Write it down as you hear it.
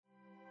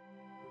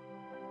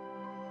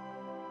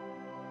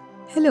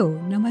Hello,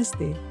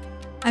 Namaste.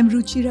 I'm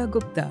Ruchira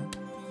Gupta,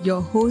 your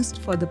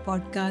host for the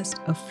podcast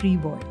A Free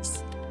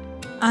Voice.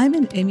 I'm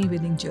an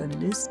Emmy-winning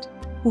journalist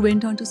who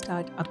went on to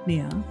start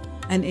Apneya,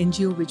 an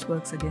NGO which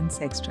works against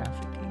sex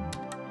trafficking.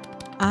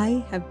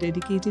 I have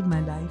dedicated my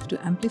life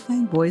to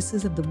amplifying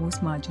voices of the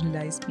most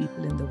marginalized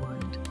people in the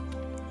world.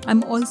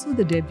 I'm also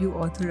the debut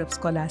author of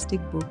scholastic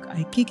book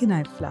I Kick and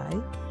I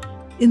Fly.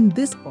 In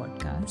this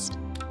podcast,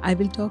 I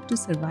will talk to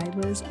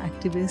survivors,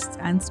 activists,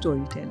 and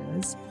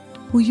storytellers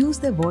who use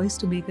their voice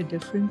to make a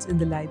difference in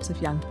the lives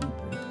of young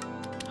people.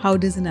 How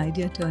does an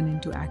idea turn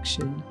into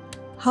action?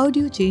 How do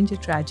you change a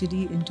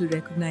tragedy into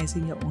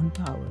recognizing your own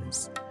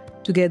powers?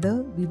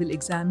 Together, we will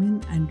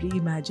examine and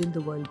reimagine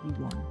the world we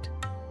want.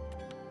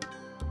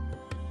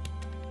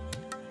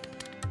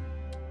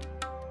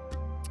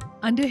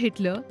 Under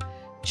Hitler,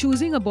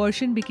 choosing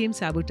abortion became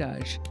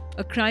sabotage,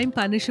 a crime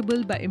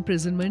punishable by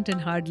imprisonment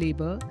and hard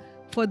labor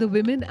for the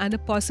women and a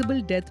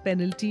possible death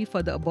penalty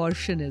for the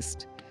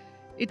abortionist.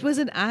 It was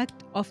an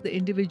act of the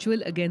individual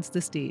against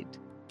the state,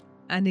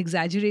 an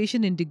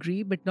exaggeration in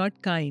degree but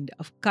not kind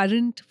of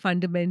current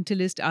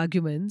fundamentalist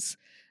arguments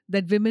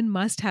that women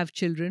must have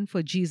children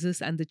for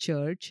Jesus and the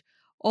church,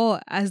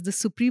 or as the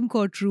Supreme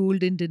Court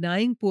ruled in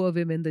denying poor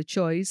women the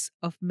choice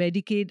of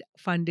Medicaid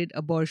funded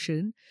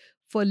abortion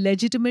for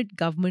legitimate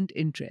government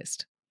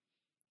interest.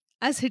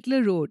 As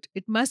Hitler wrote,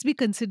 it must be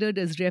considered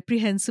as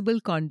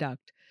reprehensible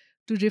conduct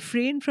to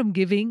refrain from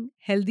giving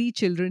healthy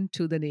children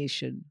to the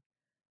nation.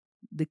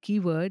 The key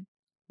word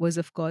was,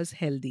 of course,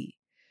 healthy,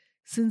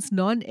 since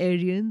non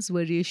Aryans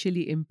were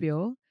racially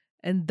impure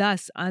and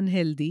thus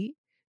unhealthy.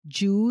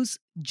 Jews,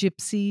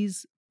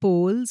 gypsies,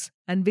 Poles,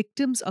 and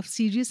victims of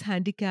serious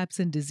handicaps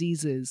and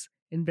diseases.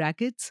 In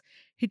brackets,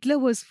 Hitler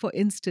was, for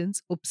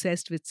instance,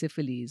 obsessed with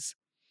syphilis.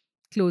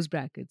 Close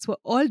brackets, were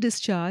all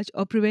discharged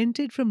or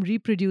prevented from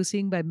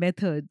reproducing by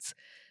methods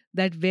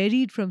that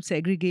varied from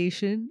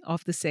segregation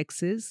of the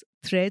sexes,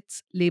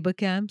 threats, labor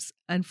camps,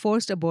 and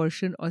forced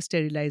abortion or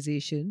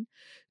sterilization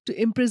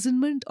to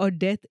imprisonment or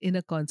death in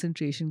a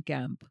concentration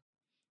camp.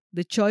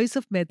 The choice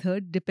of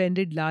method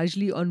depended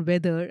largely on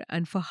whether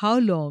and for how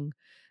long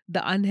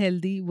the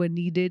unhealthy were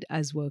needed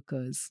as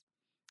workers.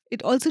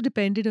 It also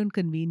depended on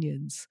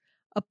convenience.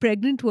 A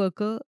pregnant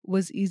worker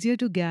was easier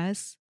to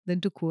gas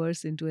than to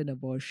coerce into an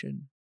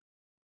abortion.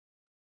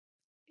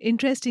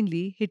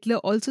 Interestingly, Hitler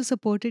also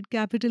supported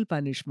capital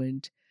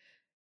punishment,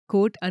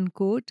 quote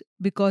unquote,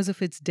 because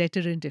of its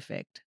deterrent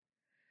effect.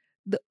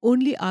 The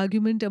only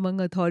argument among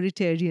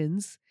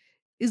authoritarians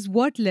is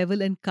what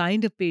level and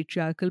kind of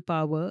patriarchal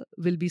power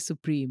will be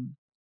supreme: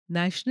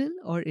 national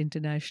or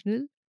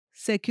international,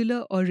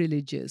 secular or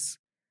religious.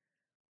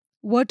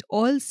 What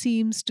all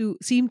seem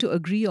to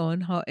agree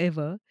on,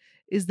 however,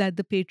 is that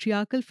the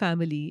patriarchal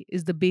family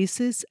is the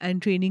basis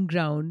and training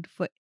ground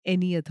for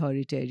any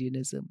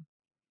authoritarianism.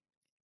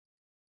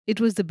 It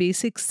was the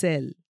basic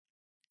cell,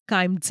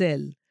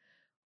 Keimzell,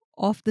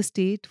 of the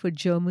state for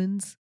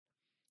Germans'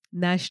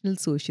 National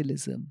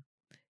Socialism.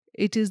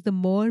 It is the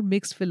more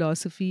mixed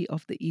philosophy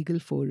of the Eagle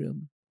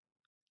Forum.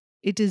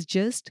 It is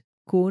just,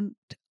 quote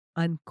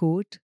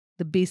unquote,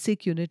 the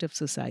basic unit of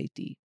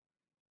society.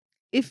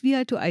 If we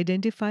are to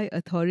identify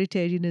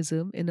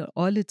authoritarianism in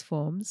all its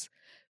forms,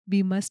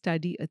 we must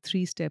study a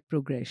three-step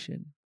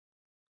progression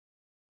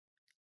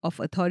of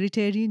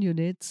authoritarian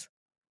units,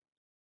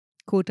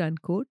 quote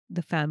unquote,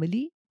 the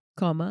family,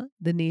 comma,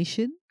 the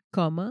nation,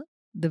 comma,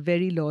 the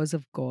very laws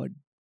of God,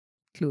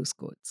 close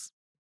quotes.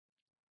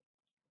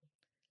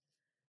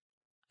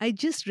 I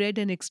just read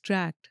an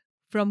extract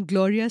from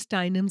Gloria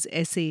Steinem's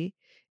essay,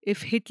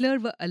 If Hitler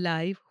Were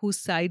Alive, Whose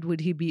Side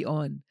Would He Be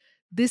On?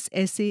 This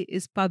essay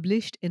is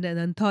published in an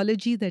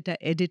anthology that I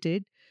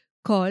edited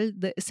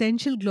called The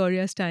Essential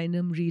Gloria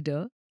Steinem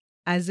Reader,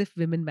 As If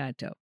Women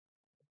Matter.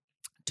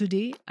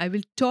 Today, I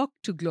will talk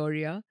to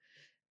Gloria,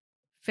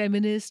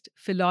 feminist,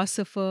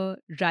 philosopher,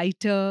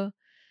 writer,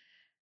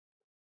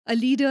 a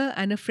leader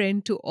and a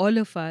friend to all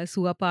of us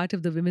who are part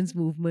of the women's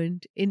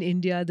movement in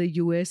India, the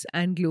US,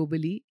 and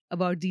globally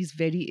about these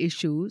very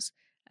issues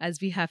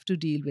as we have to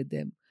deal with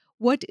them.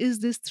 What is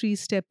this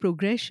three-step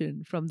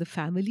progression from the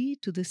family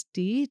to the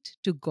state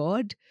to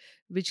God,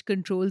 which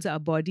controls our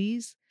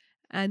bodies?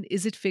 And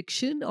is it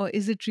fiction or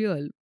is it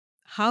real?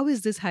 How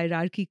is this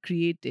hierarchy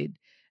created?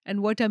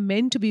 And what are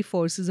meant to be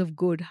forces of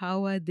good?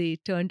 How are they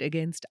turned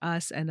against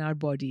us and our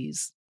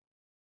bodies?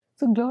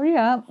 So,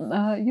 Gloria,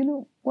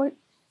 what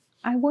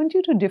I want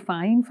you to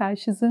define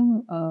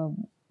fascism.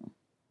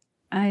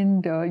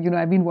 I've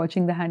been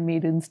watching The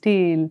Handmaid's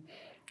Tale,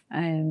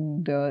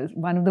 and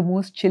one of the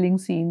most chilling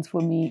scenes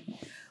for me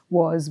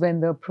was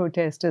when the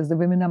protesters, the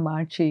women are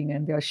marching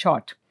and they're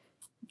shot.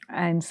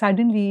 And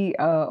suddenly,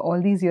 all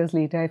these years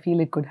later, I feel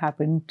it could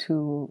happen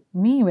to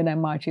me when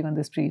I'm marching on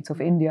the streets of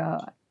India.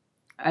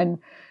 And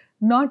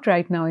not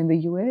right now in the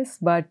US,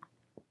 but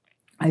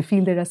I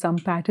feel there are some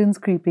patterns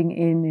creeping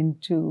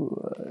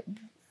into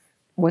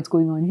what's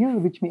going on here,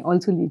 which may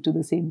also lead to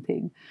the same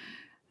thing.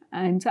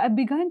 And so I've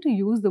begun to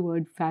use the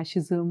word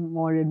fascism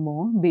more and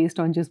more based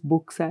on just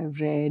books I've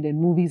read and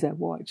movies I've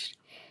watched.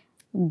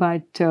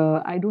 but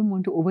I don't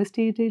want to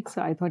overstate it.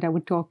 So I thought I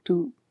would talk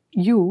to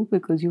you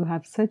because you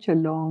have such a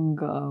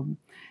long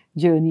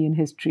journey in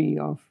history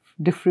of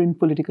different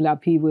political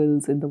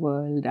upheavals in the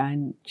world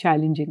and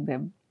challenging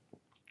them.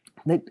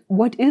 That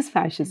what is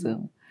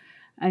fascism,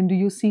 and do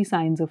you see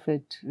signs of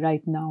it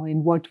right now?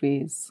 In what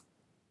ways?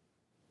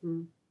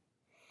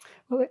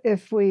 Well,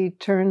 if we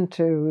turn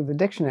to the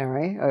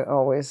dictionary,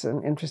 always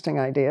an interesting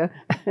idea,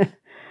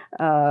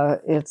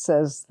 it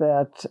says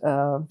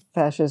that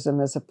fascism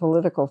is a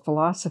political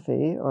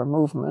philosophy or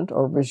movement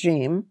or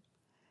regime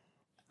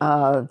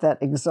that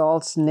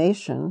exalts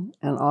nation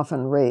and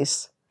often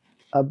race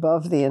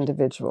above the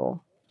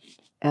individual,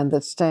 and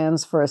that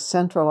stands for a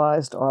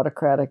centralized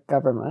autocratic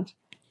government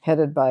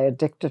headed by a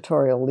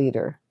dictatorial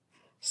leader,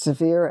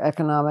 severe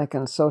economic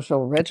and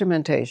social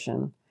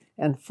regimentation,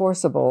 and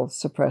forcible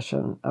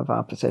suppression of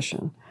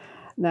opposition.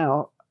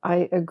 Now,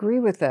 I agree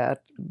with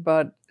that,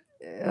 but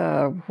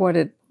what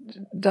it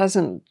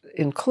doesn't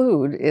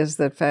include is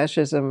that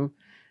fascism,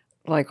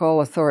 like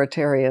all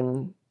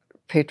authoritarian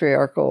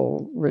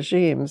patriarchal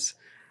regimes,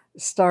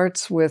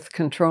 starts with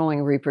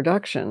controlling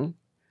reproduction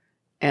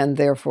and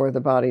therefore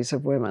the bodies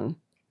of women.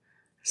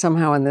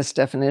 Somehow in this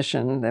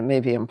definition, that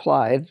may be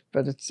implied,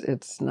 but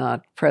it's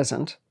not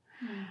present,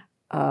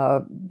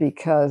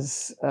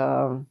 because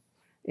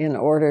in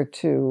order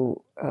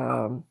to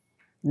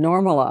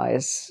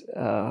normalize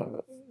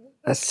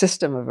a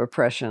system of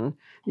oppression,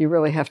 you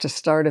really have to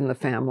start in the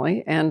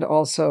family, and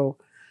also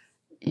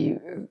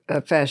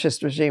a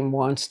fascist regime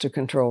wants to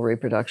control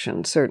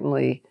reproduction.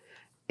 Certainly,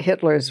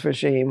 Hitler's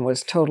regime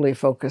was totally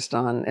focused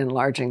on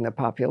enlarging the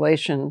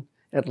population,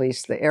 at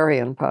least the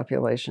Aryan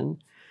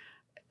population,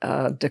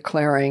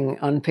 declaring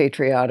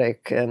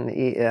unpatriotic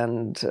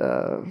and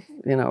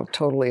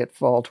totally at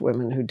fault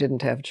women who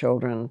didn't have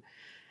children,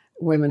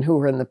 women who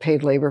were in the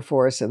paid labor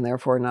force and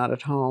therefore not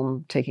at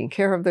home taking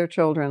care of their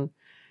children.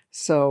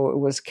 So it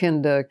was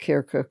Kinder,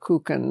 Kirche,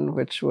 Kuchen,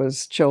 which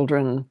was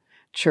children,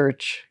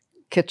 church,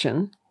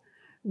 kitchen.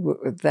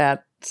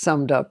 That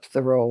summed up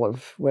the role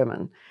of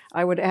women.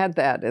 I would add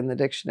that in the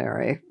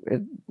dictionary.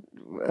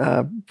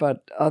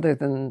 But other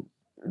than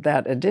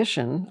that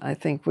addition, I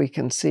think we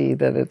can see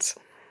that it's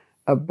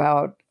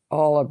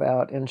all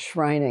about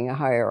enshrining a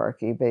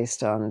hierarchy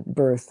based on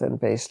birth and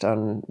based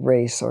on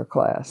race or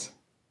class.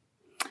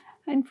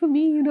 And for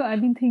me, I've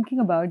been thinking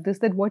about this,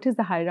 that what is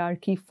the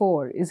hierarchy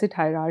for? Is it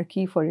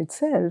hierarchy for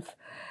itself?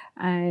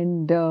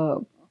 And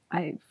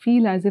I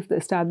feel as if the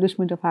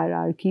establishment of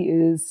hierarchy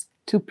is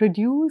to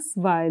produce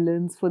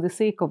violence for the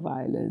sake of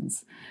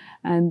violence,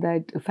 and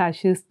that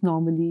fascists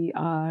normally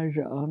are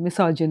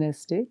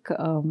misogynistic,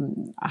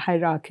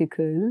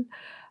 hierarchical.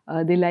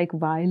 They like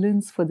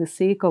violence for the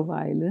sake of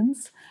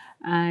violence.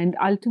 And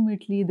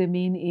ultimately, the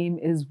main aim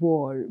is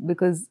war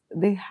because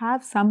they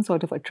have some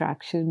sort of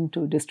attraction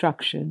to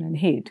destruction and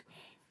hate.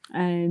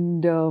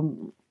 And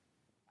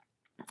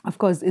of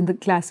course, in the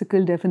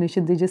classical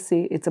definition, they just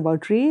say it's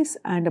about race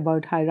and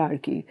about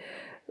hierarchy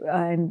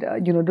and,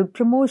 the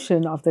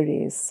promotion of the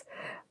race.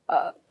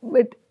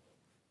 But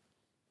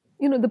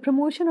the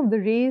promotion of the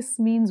race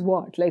means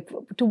what? Like,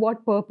 to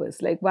what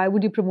purpose? Like, why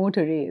would you promote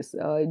a race?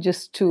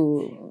 Just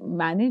to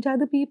manage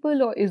other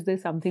people, or is there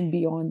something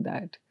beyond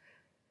that?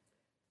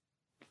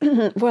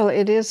 Well,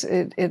 it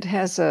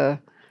has a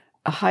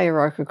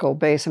hierarchical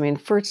base. I mean,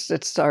 first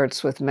it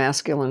starts with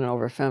masculine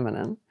over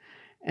feminine,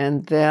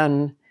 and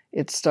then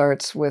it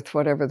starts with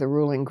whatever the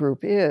ruling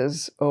group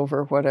is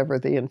over whatever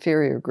the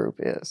inferior group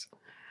is.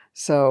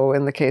 So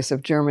in the case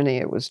of Germany,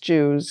 it was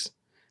Jews.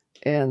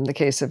 In the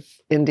case of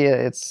India,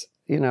 it's,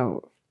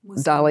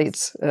 Muslims.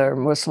 Dalits or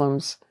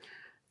Muslims.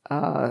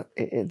 The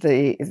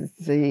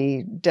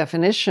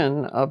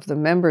definition of the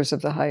members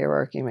of the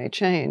hierarchy may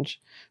change,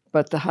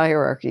 but the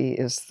hierarchy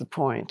is the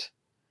point.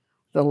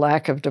 The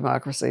lack of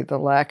democracy, the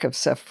lack of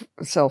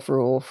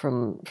self-rule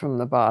from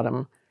the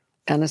bottom,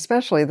 and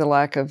especially the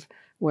lack of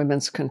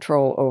women's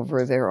control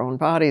over their own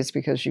bodies,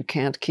 because you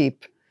can't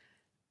keep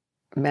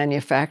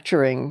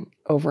manufacturing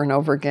over and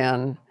over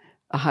again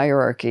a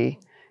hierarchy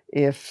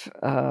if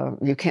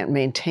you can't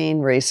maintain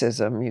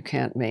racism, you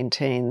can't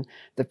maintain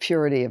the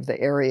purity of the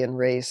Aryan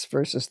race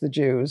versus the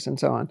Jews and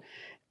so on,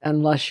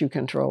 unless you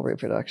control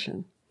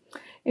reproduction.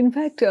 In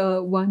fact,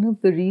 one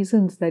of the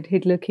reasons that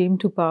Hitler came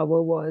to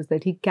power was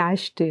that he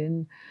cashed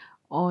in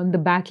on the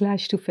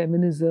backlash to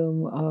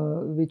feminism,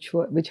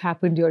 which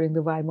happened during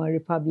the Weimar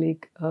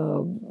Republic,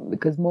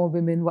 because more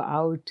women were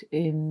out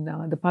in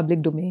the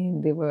public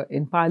domain. They were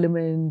in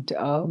parliament.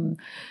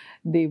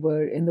 They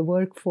were in the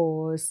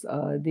workforce.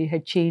 They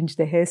had changed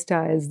their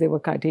hairstyles. They were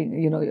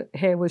cutting,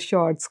 hair was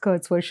short,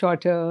 skirts were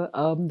shorter.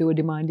 They were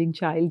demanding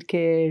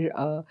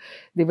childcare.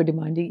 They were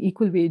demanding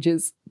equal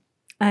wages.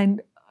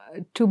 And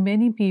to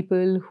many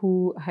people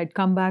who had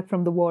come back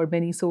from the war,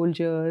 many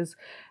soldiers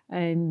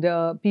and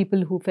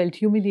people who felt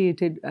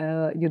humiliated,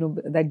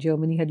 that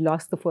Germany had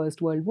lost the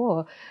First World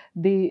War.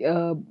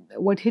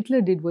 What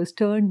Hitler did was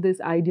turn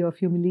this idea of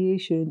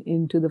humiliation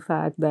into the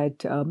fact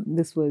that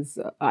this was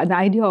an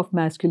idea of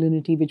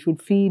masculinity which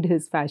would feed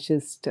his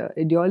fascist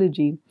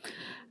ideology,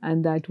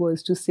 and that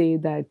was to say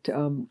that.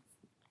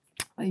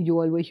 You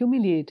all were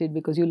humiliated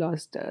because you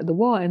lost the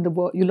war, and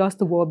you lost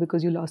the war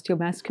because you lost your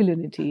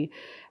masculinity,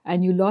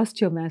 and you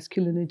lost your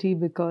masculinity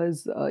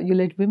because you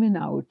let women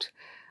out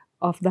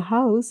of the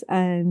house,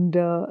 and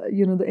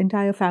the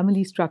entire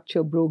family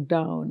structure broke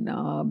down.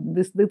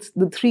 This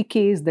the three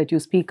Ks that you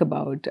speak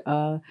about,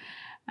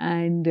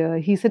 and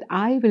he said,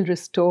 "I will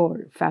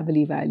restore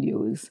family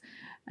values."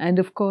 And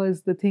of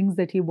course, the things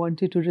that he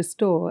wanted to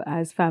restore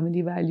as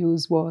family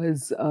values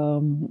was.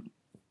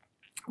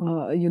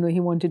 He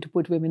wanted to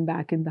put women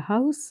back in the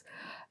house.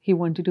 He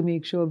wanted to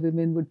make sure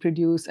women would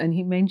produce, and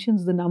he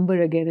mentions the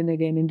number again and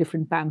again in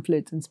different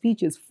pamphlets and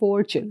speeches,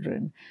 4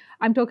 children.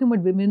 I'm talking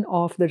about women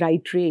of the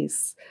right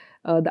race,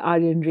 the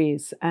Aryan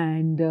race,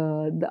 and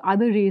the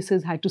other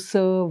races had to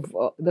serve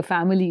the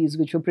families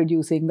which were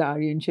producing the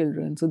Aryan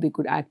children, so they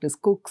could act as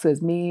cooks,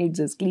 as maids,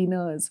 as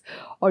cleaners,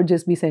 or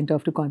just be sent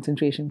off to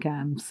concentration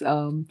camps.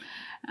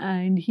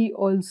 And he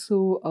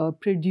also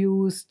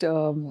produced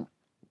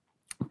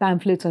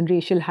pamphlets on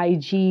racial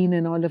hygiene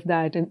and all of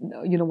that, and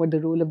what the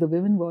role of the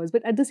women was.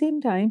 But at the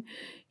same time,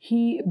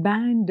 he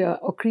banned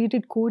or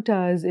created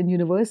quotas in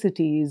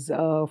universities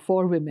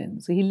for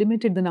women. So he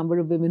limited the number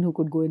of women who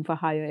could go in for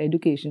higher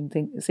education,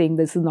 saying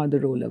this is not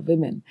the role of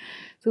women.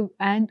 So,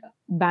 and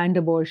banned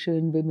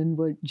abortion. Women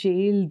were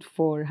jailed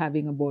for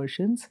having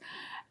abortions.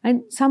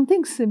 And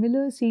something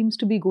similar seems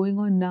to be going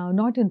on now,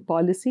 not in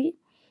policy,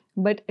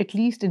 but at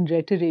least in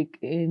rhetoric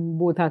in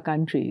both our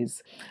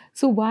countries.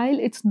 So while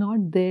it's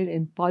not there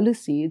in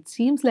policy, it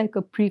seems like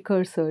a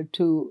precursor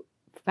to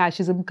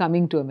fascism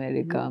coming to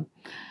America.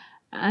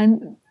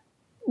 And,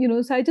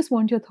 so I just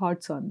want your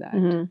thoughts on that.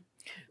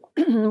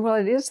 Well,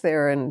 it is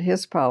there in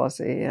his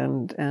policy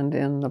and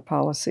in the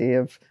policy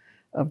of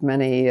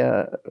many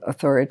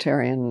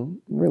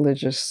authoritarian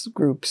religious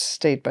groups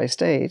state by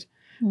state,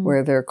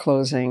 where they're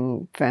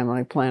closing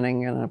family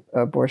planning and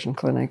abortion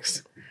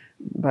clinics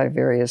by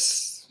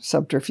various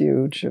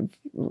subterfuge of,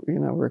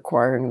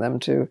 requiring them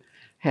to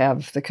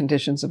have the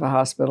conditions of a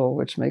hospital,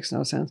 which makes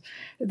no sense.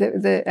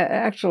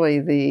 Actually,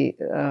 the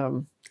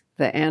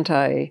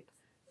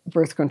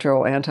anti-birth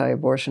control,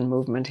 anti-abortion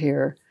movement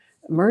here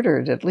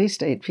murdered at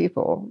least 8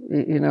 people,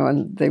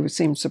 and they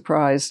seemed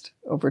surprised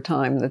over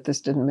time that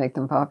this didn't make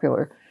them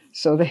popular.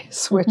 So they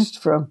switched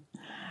from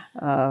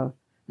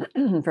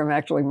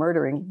actually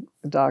murdering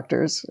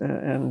doctors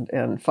and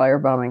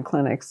firebombing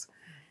clinics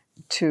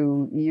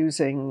to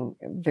using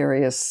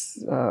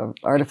various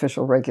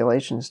artificial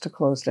regulations to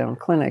close down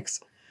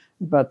clinics,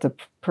 but the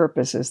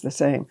purpose is the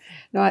same.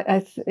 Now,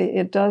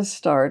 it does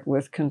start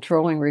with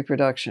controlling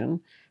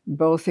reproduction,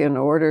 both in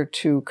order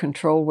to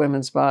control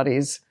women's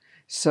bodies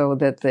so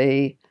that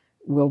they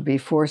will be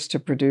forced to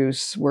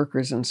produce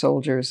workers and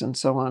soldiers and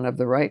so on of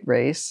the right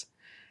race,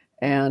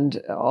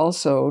 and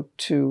also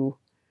to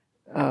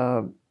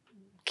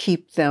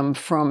keep them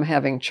from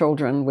having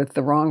children with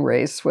the wrong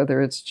race,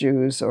 whether it's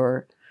Jews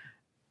or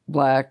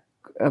Black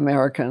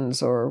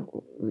Americans or,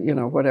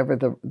 whatever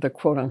the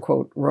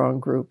quote-unquote wrong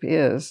group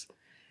is.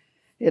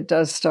 It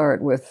does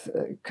start with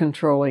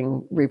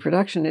controlling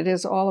reproduction. It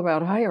is all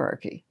about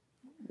hierarchy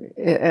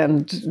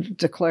and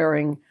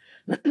declaring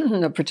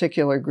a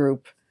particular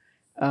group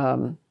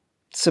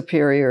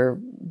superior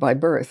by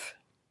birth.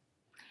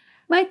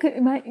 My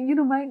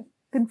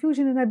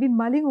confusion, and I've been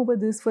mulling over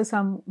this for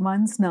some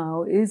months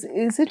now, is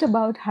it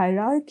about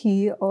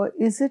hierarchy or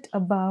is it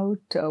about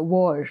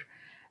war?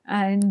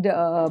 And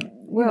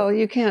well,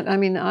 you can't. I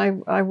mean,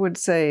 I would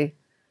say,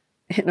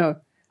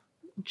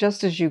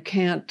 just as you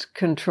can't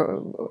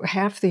control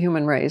half the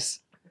human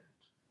race,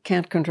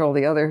 can't control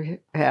the other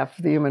half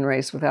of the human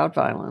race without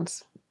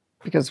violence,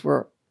 because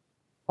we're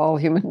all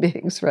human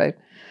beings, right?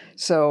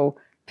 So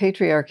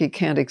patriarchy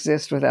can't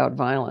exist without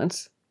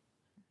violence,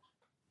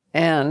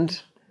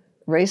 and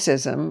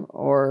racism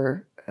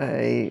or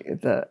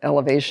the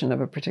elevation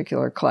of a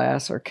particular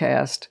class or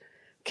caste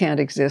can't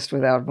exist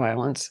without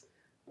violence.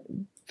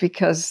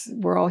 Because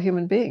we're all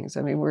human beings.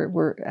 I mean,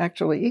 we're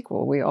actually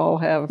equal. We all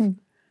have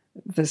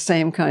the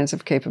same kinds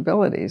of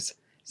capabilities.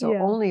 So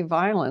only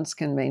violence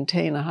can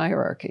maintain a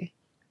hierarchy.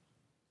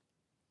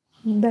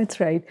 That's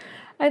right.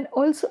 And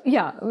also,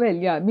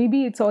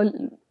 maybe it's all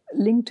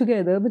linked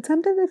together, but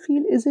sometimes I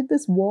feel, is it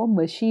this war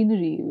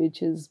machinery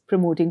which is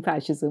promoting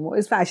fascism, or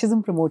is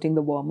fascism promoting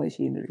the war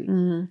machinery?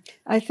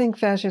 I think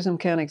fascism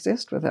can't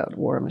exist without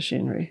war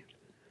machinery,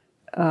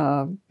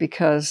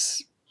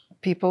 because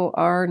people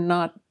are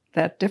not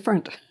that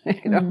different,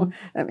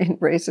 I mean,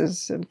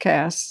 races and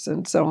castes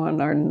and so on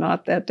are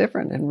not that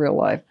different in real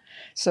life.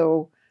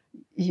 So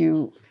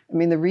the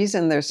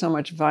reason there's so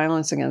much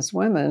violence against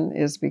women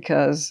is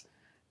because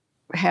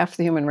half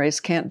the human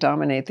race can't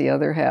dominate the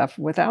other half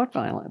without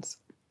violence.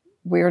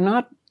 We are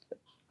not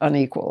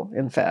unequal,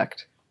 in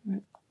fact.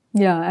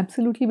 Yeah,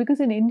 absolutely. Because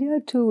in India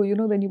too,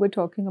 when you were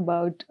talking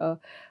about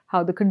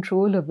how the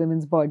control of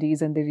women's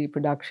bodies and their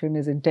reproduction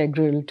is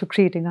integral to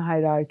creating a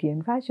hierarchy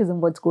in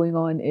fascism, what's going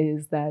on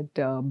is that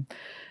our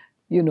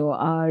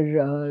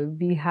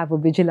we have a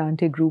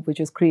vigilante group which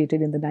was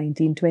created in the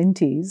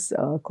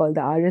 1920s called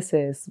the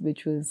RSS,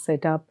 which was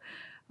set up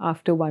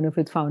after one of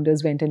its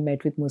founders went and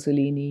met with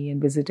Mussolini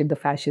and visited the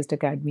Fascist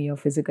Academy of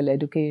Physical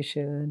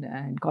Education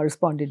and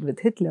corresponded with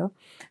Hitler,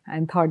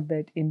 and thought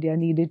that India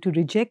needed to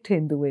reject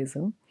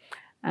Hinduism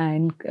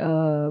and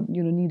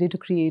needed to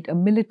create a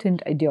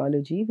militant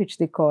ideology which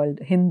they called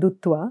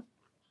Hindutva.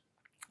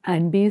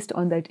 And based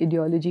on that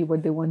ideology,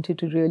 what they wanted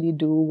to really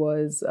do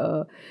was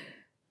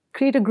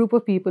create a group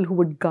of people who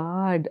would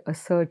guard a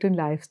certain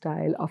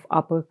lifestyle of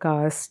upper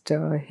caste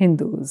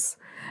Hindus,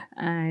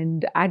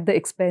 and at the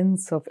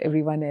expense of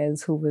everyone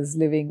else who was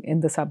living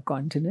in the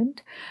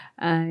subcontinent.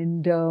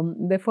 And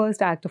their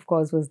first act, of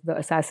course, was the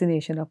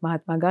assassination of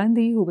Mahatma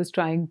Gandhi, who was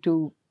trying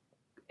to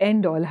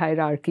end all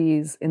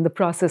hierarchies in the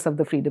process of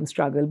the freedom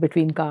struggle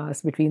between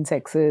castes, between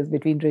sexes,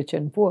 between rich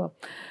and poor.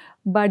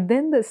 But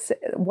then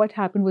what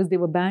happened was they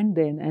were banned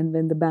then, and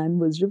when the ban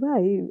was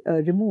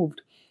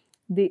removed,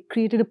 they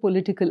created a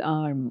political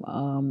arm,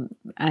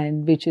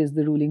 and which is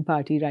the ruling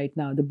party right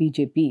now, the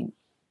BJP.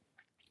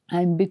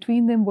 And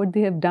between them, what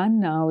they have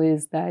done now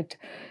is that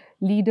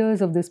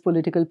leaders of this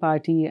political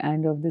party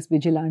and of this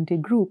vigilante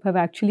group have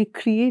actually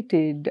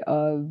created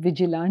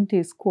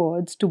vigilante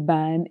squads to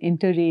ban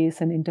interrace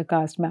and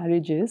intercaste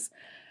marriages.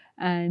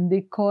 And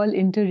they call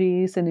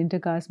interrace and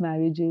intercaste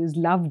marriages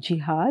love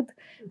jihad,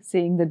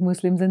 saying that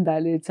Muslims and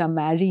Dalits are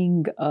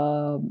marrying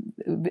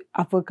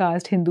upper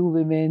caste Hindu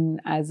women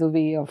as a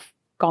way of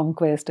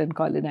conquest and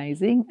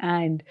colonizing.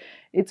 And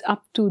it's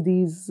up to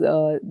these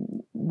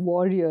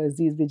warriors,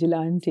 these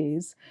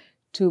vigilantes,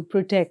 to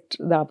protect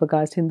the upper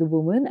caste Hindu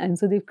woman. And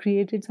so they've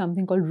created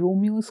something called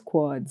Romeo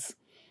squads.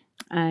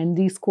 And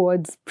these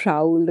squads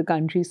prowl the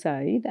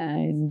countryside.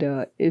 And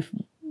if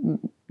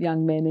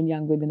young men and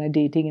young women are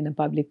dating in a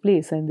public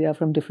place and they are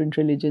from different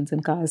religions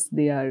and castes,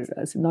 they are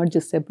not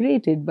just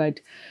separated, but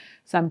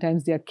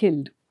sometimes they are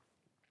killed.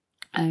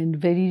 And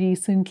very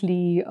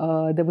recently,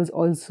 there was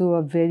also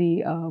a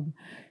very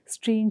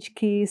strange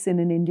case in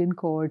an Indian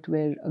court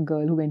where a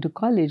girl who went to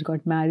college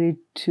got married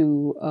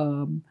to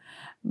a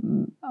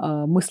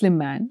Muslim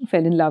man,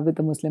 fell in love with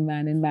a Muslim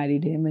man and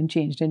married him and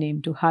changed her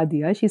name to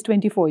Hadia. She's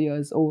 24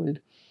 years old.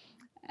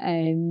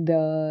 And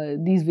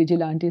these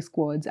vigilante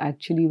squads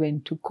actually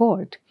went to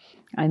court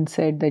and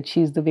said that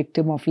she's the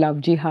victim of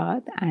love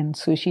jihad, and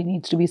so she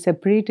needs to be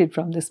separated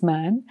from this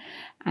man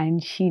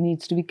and she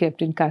needs to be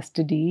kept in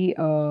custody,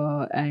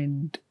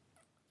 and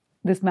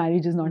this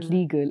marriage is not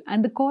legal.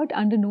 And the court,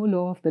 under no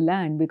law of the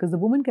land, because the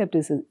woman kept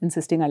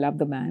insisting, I love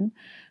the man.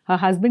 Her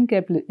husband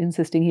kept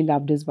insisting he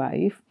loved his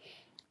wife.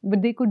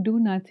 But they could do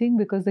nothing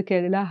because the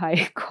Kerala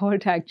High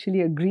Court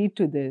actually agreed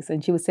to this,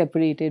 and she was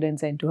separated and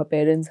sent to her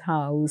parents'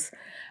 house.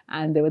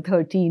 And there were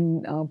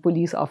 13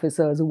 police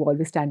officers who were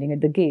always standing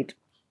at the gate.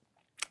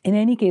 In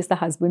any case, the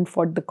husband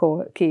fought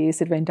the case.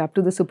 It went up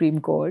to the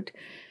Supreme Court.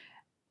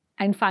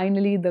 And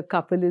finally, the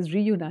couple is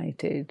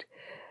reunited.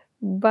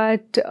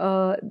 But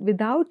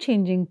without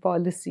changing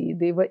policy,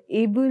 they were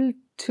able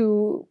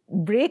to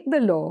break the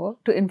law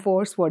to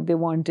enforce what they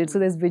wanted. So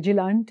there's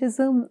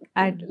vigilantism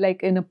at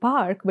like in a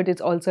park, but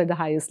it's also at the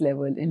highest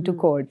level into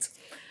courts.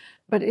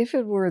 But if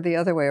it were the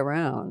other way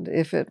around,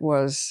 if it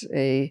was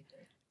a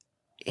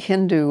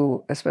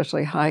Hindu,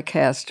 especially high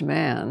caste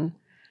man,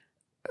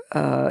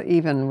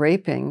 even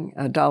raping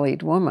a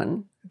Dalit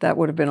woman, that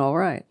would have been all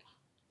right.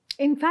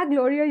 In fact,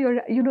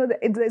 Gloria,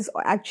 there's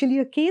actually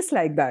a case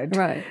like that.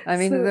 Right. I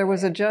mean, there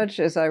was a judge,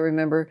 as I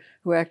remember,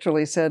 who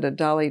actually said a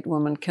Dalit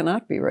woman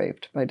cannot be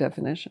raped by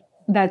definition.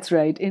 That's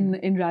right.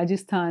 In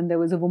Rajasthan, there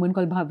was a woman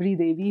called Bhavri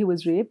Devi who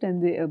was raped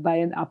by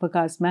an upper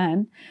caste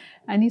man.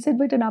 And he said,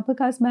 but an upper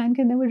caste man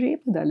can never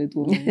rape a Dalit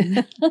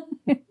woman.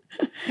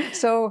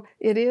 So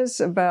it is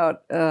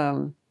about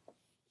the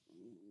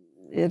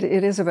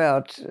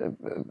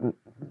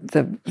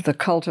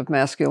cult of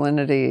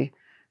masculinity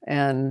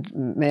and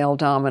male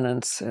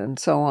dominance and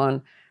so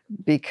on,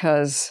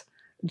 because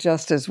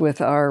just as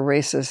with our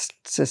racist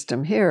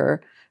system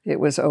here, it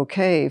was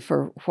okay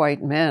for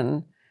white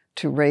men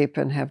to rape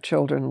and have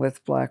children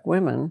with black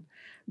women,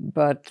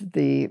 but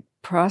the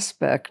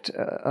prospect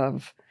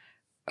of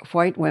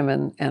white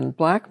women and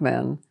black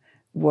men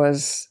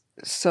was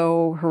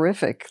so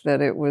horrific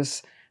that it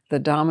was the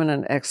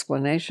dominant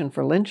explanation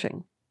for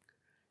lynching.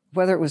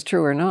 Whether it was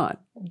true or not,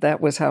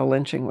 that was how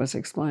lynching was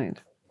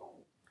explained.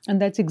 And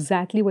that's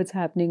exactly what's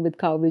happening with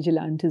cow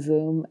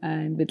vigilantism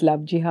and with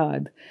love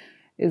jihad.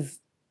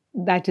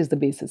 That is the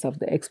basis of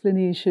the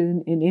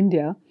explanation in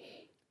India.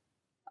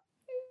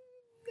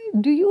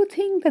 Do you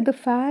think that the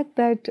fact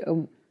that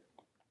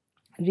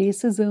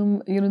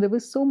racism, there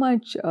was so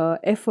much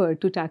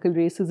effort to tackle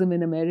racism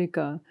in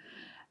America,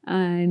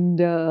 and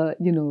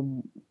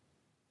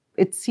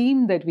it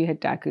seemed that we had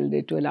tackled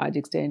it to a large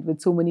extent with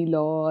so many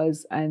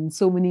laws and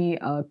so many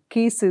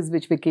cases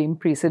which became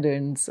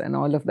precedents and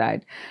all of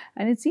that.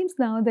 And it seems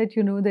now that,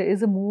 there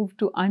is a move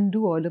to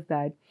undo all of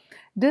that.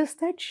 Does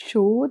that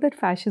show that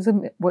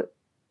fascism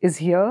is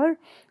here?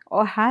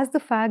 Or has the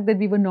fact that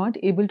we were not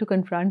able to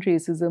confront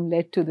racism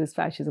led to this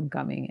fascism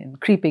coming in,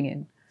 creeping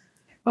in?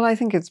 Well, I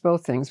think it's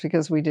both things,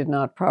 because we did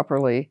not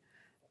properly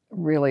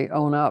really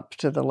own up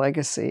to the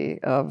legacy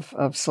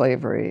of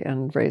slavery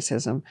and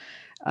racism.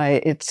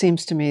 It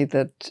seems to me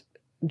that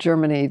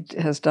Germany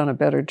has done a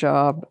better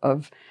job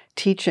of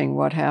teaching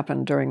what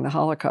happened during the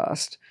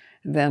Holocaust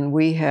than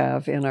we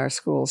have in our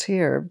schools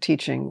here,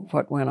 teaching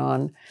what went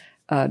on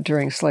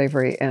during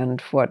slavery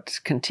and what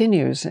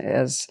continues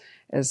as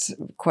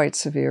quite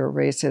severe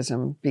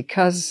racism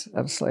because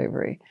of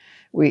slavery.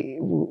 We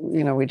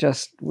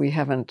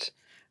haven't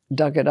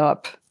dug it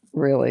up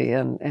really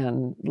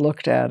and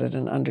looked at it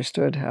and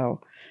understood how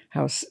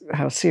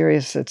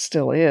serious it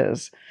still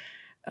is.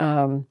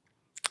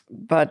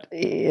 But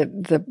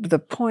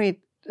the point,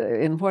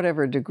 in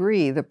whatever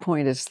degree, the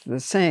point is the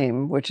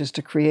same, which is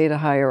to create a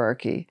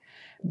hierarchy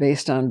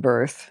based on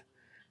birth,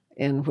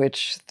 in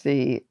which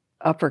the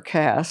upper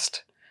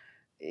caste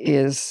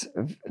is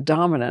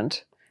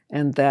dominant,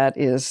 and that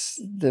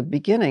is the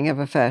beginning of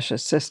a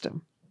fascist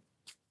system.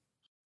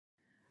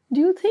 Do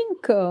you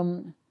think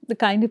the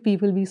kind of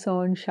people we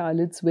saw in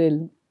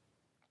Charlottesville,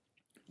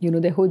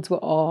 their hoods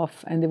were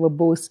off and they were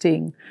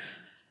boasting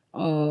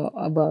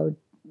about,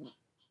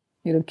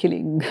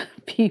 killing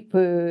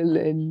people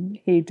and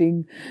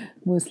hating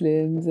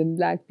Muslims and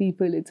Black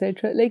people,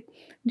 etc. Like,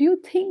 do you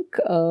think,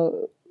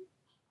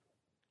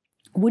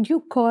 would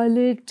you call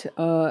it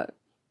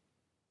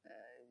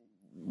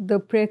the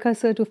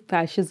precursor to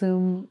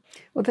fascism?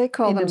 Well, they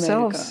call in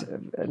themselves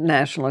America?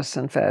 Nationalists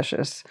and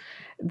fascists.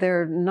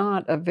 They're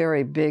not a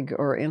very big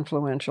or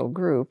influential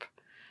group.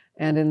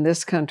 And in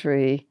this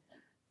country,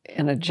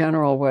 in a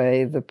general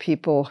way, the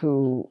people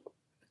who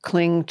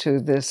cling to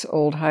this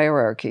old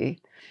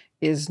hierarchy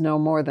is no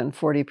more than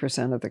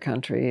 40% of the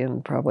country,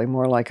 and probably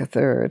more like a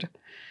third.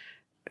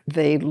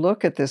 They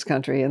look at this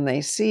country and they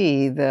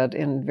see that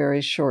in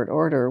very short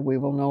order, we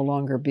will no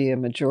longer be a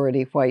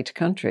majority white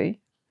country.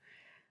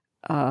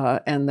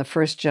 And the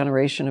first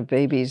generation of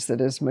babies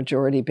that is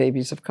majority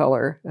babies of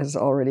color has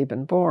already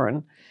been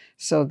born.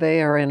 So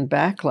they are in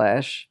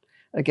backlash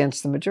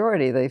against the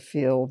majority. They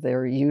feel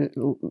they're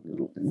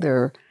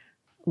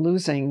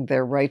losing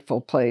their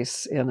rightful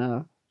place in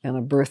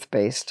a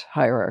birth-based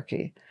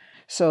hierarchy.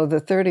 So the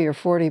 30 or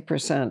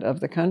 40%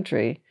 of the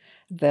country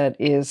that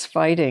is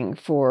fighting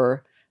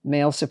for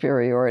male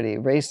superiority,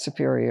 race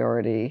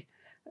superiority,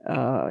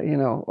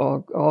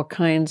 all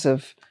kinds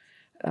of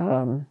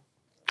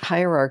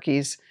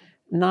hierarchies,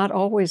 not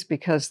always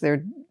because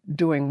they're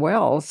doing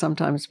well,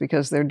 sometimes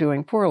because they're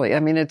doing poorly.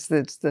 I mean, it's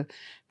the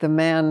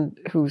man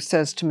who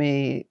says to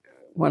me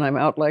when I'm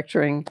out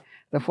lecturing,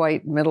 the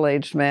white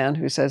middle-aged man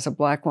who says, a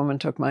Black woman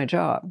took my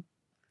job.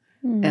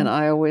 Mm. And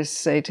I always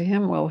say to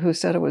him, well, who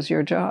said it was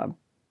your job?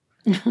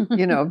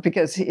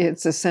 Because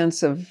it's a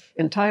sense of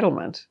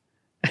entitlement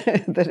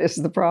that is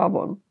the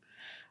problem.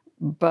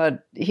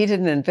 But he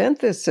didn't invent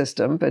this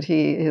system, but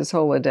his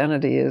whole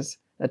identity is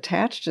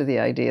attached to the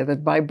idea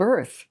that by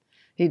birth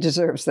he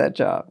deserves that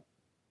job.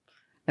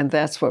 And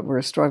that's what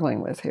we're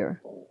struggling with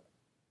here.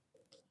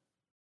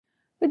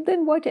 But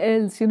then what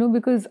else,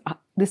 because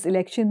this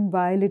election,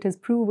 while it has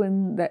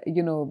proven that,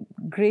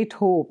 great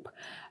hope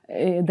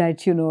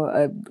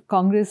that,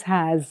 Congress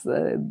has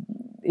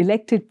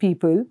elected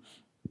people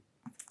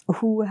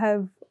who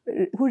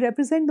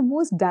represent the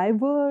most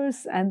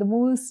diverse and the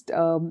most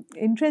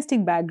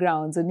interesting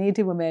backgrounds, a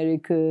Native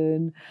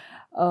American,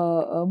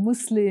 a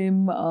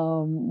Muslim,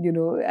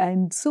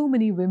 and so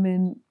many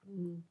women.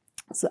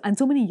 And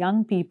so many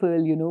young people,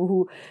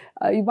 who,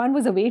 one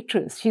was a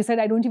waitress. She said,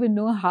 I don't even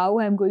know how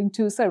I'm going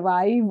to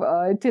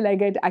survive till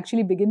I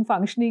actually begin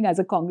functioning as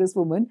a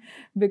congresswoman,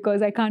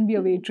 because I can't be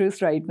a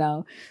waitress right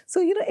now.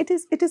 So, it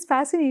is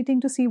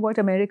fascinating to see what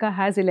America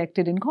has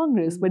elected in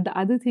Congress. But the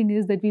other thing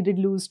is that we did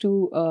lose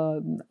two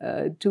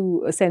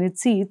Senate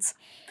seats,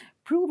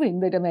 proving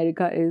that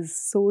America is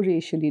so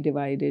racially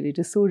divided. It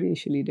is so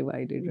racially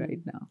divided right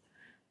now.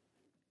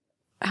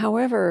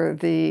 However,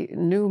 the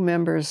new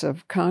members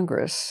of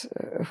Congress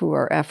who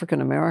are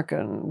African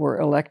American were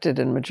elected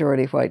in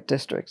majority white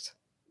districts.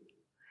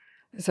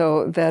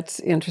 So that's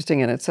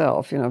interesting in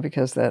itself,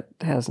 because that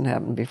hasn't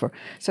happened before.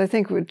 So I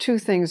think two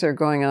things are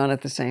going on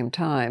at the same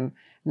time,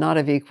 not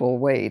of equal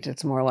weight.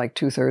 It's more like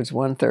 2/3,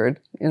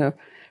 1/3,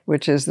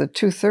 which is that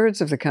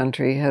 2/3 of the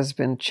country has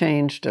been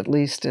changed, at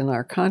least in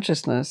our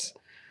consciousness,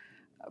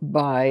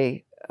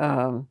 by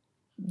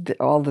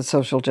all the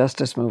social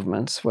justice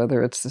movements,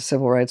 whether it's the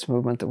civil rights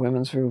movement, the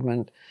women's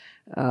movement,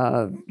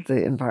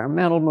 the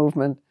environmental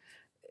movement.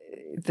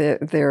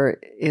 There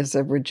is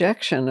a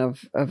rejection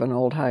of an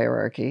old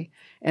hierarchy,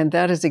 and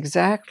that is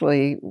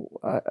exactly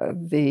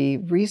the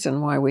reason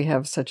why we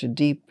have such a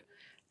deep,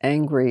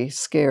 angry,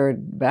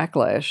 scared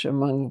backlash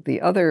among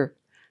the other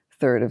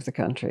third of the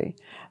country.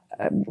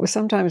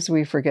 sometimes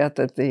we forget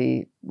that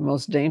the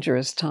most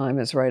dangerous time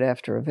is right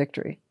after a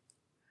victory.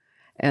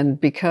 And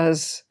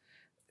because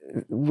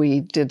we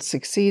did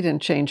succeed in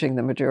changing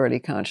the majority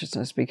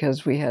consciousness,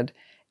 because we had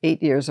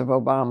 8 years of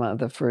Obama,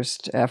 the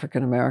first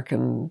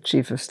African-American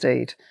chief of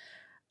state,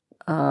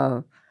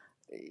 there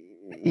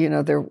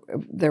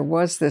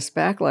was this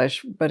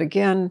backlash. But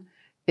again,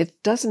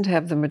 it doesn't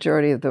have the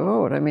majority of the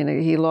vote. I mean,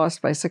 he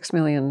lost by 6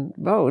 million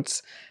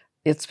votes.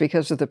 It's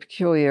because of the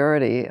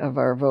peculiarity of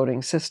our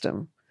voting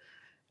system.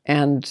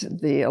 And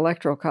the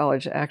Electoral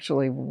College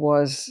actually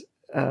was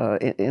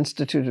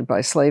instituted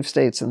by slave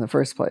states in the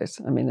first place.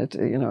 I mean, it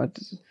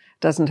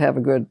doesn't have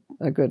a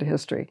good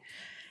history.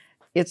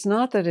 It's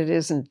not that it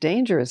isn't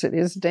dangerous. It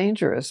is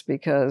dangerous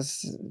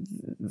because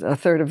a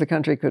third of the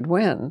country could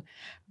win,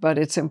 but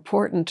it's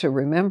important to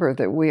remember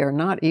that we are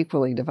not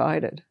equally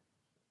divided.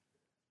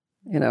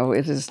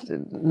 It is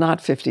not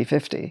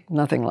 50-50,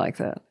 nothing like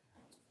that.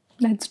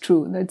 That's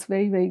true. That's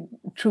very, very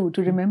true.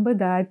 To remember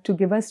that, to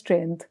give us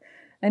strength,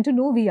 and to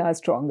know we are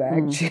stronger,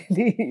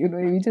 actually.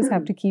 We just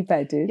have to keep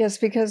at it. Yes,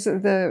 because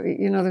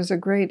there's a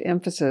great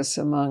emphasis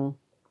among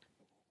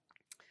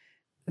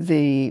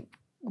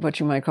what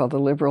you might call the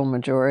liberal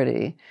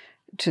majority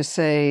to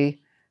say,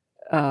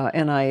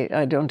 and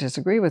I don't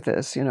disagree with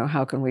this,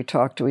 how can we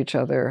talk to each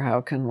other?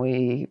 How can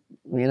we,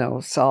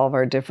 solve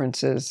our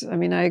differences? I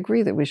mean, I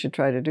agree that we should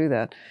try to do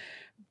that.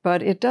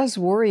 But it does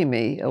worry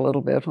me a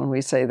little bit when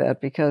we say that,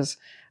 because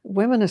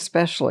women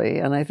especially,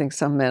 and I think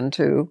some men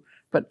too,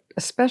 but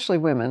especially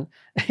women,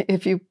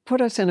 if you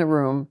put us in a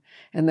room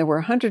and there were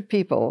 100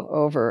 people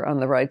over on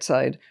the right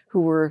side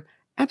who were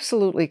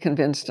absolutely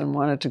convinced and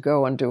wanted to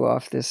go and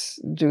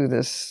do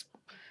this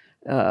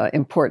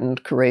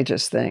important,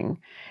 courageous thing,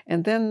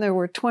 and then there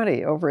were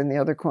 20 over in the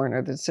other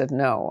corner that said,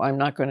 no, I'm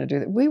not going to do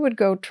that, we would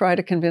go try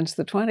to convince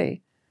the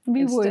 20.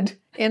 We would.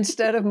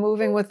 Instead of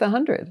moving with the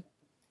 100.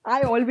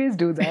 I always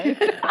do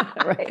that.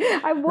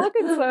 Right. I'm more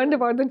concerned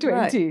about the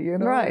 20,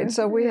 Right.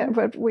 So we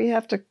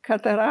have to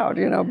cut that out,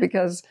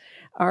 because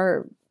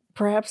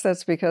perhaps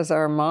that's because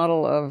our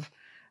model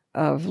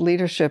of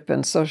leadership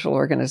and social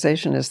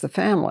organization is the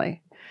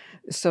family.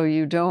 So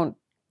you don't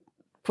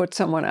put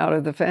someone out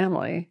of the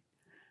family,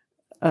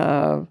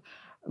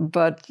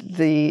 but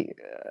the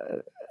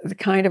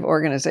kind of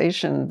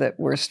organization that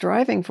we're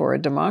striving for,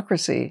 a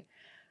democracy,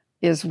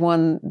 is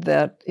one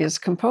that is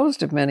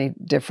composed of many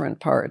different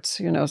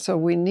parts, so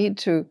we need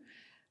to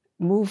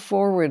move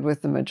forward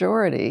with the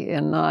majority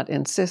and not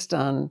insist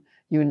on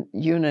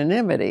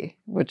unanimity,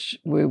 which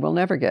we will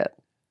never get.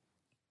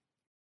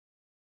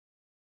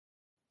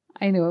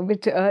 I know,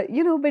 but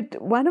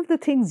but one of the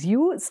things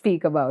you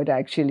speak about,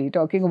 actually,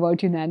 talking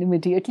about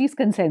unanimity, at least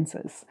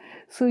consensus.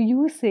 So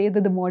you say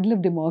that the model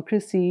of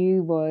democracy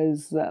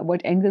was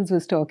what Engels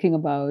was talking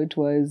about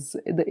was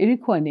the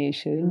Iroquois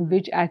nation,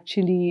 which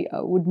actually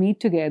would meet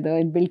together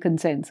and build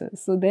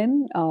consensus. So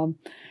then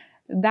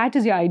that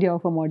is the idea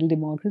of a model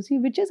democracy,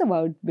 which is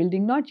about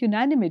building not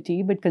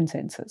unanimity but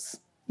consensus.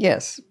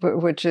 Yes, but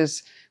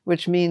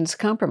which means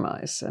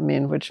compromise. I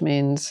mean, which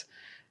means.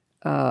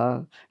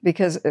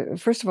 Because,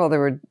 first of all, there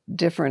were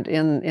different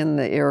in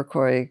the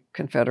Iroquois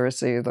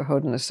Confederacy, the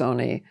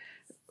Haudenosaunee,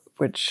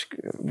 which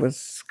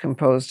was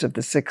composed of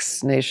the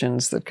 6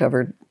 nations that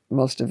covered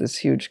most of this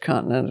huge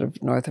continent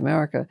of North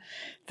America.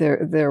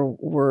 There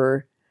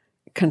were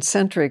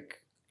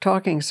concentric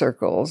talking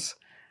circles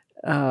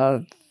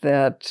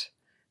that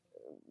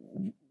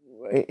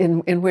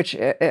in which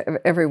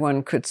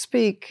everyone could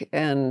speak,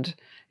 and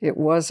it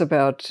was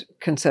about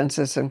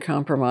consensus and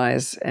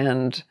compromise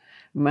and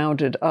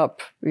mounted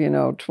up,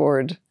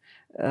 toward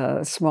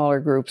smaller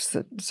groups.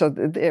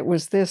 It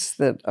was this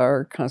that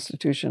our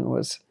Constitution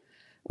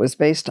was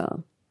based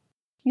on.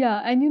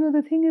 Yeah, and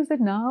the thing is that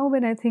now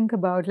when I think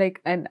about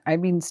and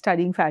I've been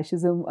studying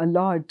fascism a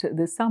lot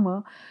this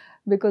summer,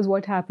 because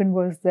what happened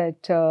was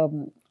that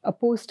a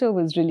poster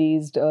was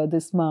released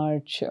this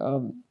March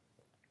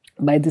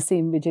by the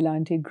same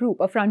vigilante group,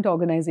 a front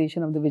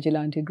organization of the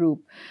vigilante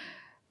group,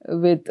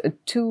 with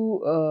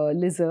 2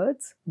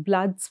 lizards,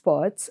 blood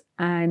spots,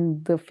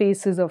 and the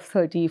faces of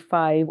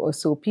 35 or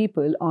so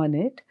people on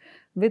it,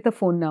 with a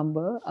phone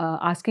number,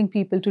 asking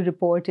people to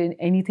report in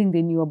anything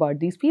they knew about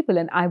these people.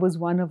 And I was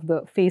one of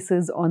the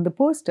faces on the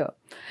poster.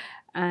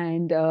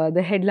 And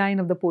the headline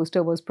of the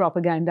poster was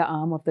 "Propaganda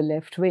Arm of the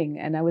Left Wing."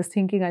 And I was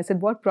thinking, I said,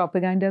 what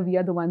propaganda? We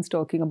are the ones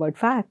talking about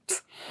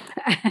facts.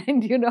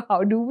 And,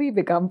 how do we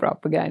become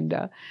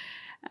propaganda?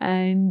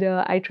 And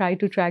I tried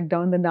to track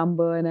down the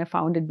number, and I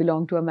found it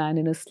belonged to a man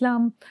in a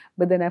slum.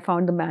 But then I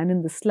found the man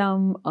in the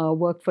slum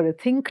worked for a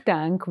think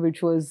tank,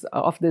 which was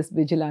of this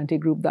vigilante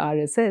group, the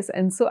RSS.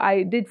 And so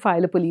I did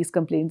file a police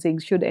complaint saying,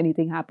 should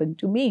anything happen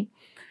to me,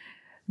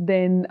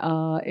 then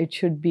it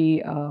should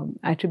be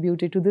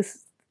attributed to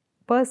this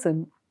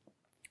person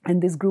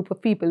and this group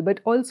of people. But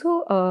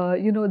also,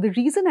 the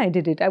reason I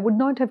did it, I would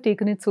not have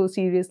taken it so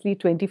seriously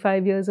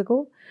 25 years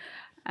ago.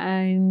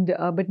 And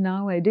but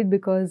now I did,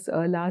 because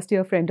last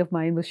year a friend of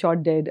mine was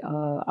shot dead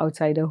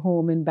outside her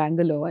home in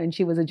Bangalore, and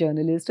she was a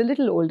journalist, a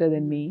little older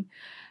than me.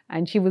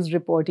 and she was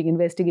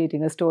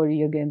investigating a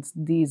story against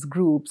these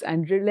groups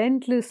and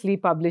relentlessly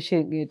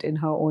publishing it in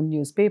her own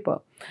newspaper.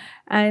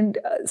 And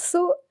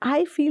so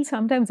I feel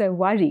sometimes I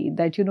worry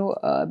that,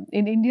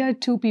 in India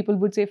too, people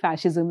would say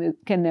fascism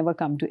can never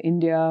come to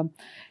India.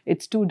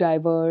 It's too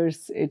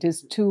diverse. It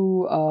is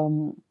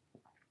too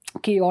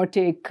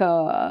chaotic,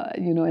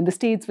 and the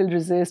states will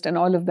resist and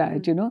all of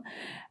that,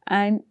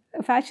 And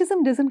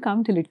fascism doesn't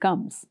come till it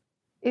comes.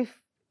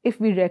 If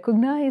we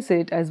recognize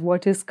it as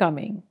what is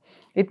coming,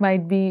 it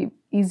might be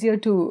easier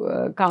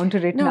to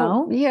counter it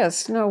now.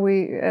 Yes, no,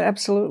 we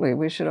absolutely.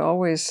 We should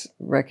always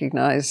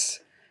recognize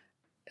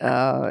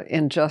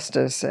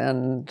injustice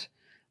and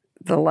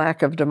the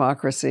lack of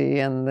democracy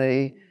and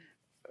the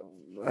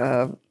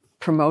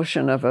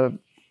promotion of a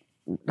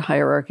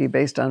hierarchy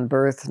based on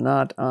birth,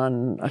 not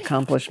on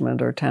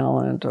accomplishment or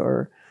talent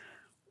or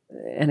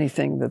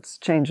anything that's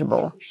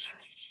changeable.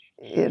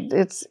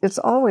 It's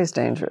always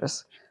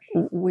dangerous.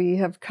 We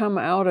have come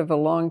out of a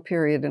long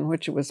period in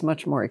which it was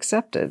much more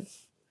accepted,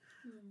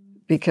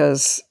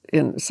 because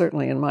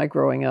certainly in my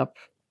growing up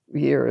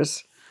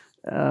years,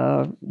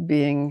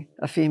 being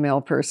a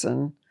female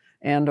person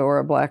and or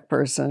a Black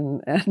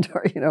person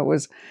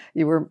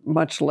you were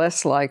much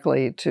less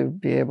likely to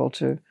be able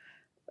to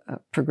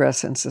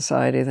progress in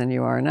society than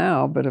you are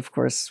now. But of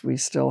course, we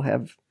still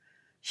have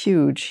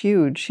huge,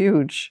 huge,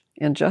 huge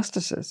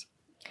injustices.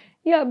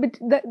 Yeah, but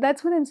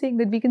that's what I'm saying,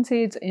 that we can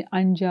say it's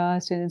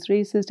unjust and it's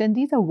racist. And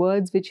these are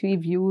words which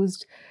we've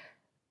used.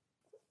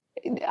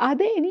 Are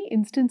there any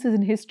instances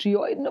in history,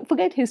 or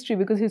forget history,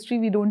 because history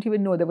we don't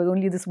even know. There was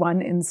only this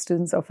one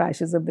instance of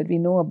fascism that we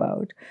know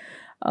about.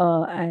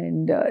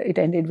 And it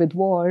ended with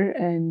war.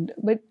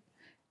 But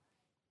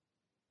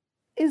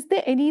is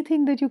there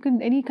anything that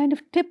any kind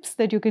of tips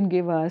that you can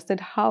give us, that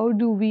how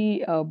do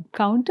we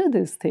counter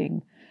this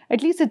thing?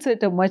 At least it's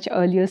at a much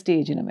earlier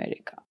stage in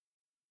America.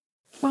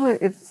 Well,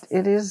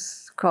 it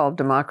is called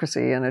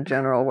democracy in a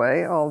general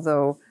way,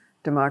 although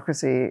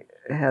democracy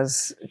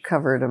has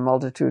covered a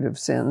multitude of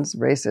sins,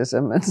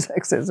 racism and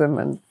sexism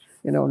and,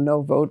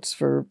 no votes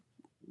for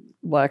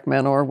Black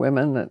men or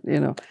women,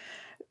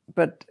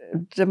 But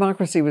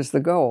democracy was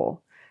the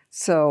goal.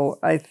 So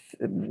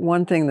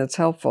one thing that's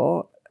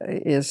helpful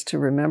is to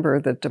remember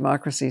that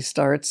democracy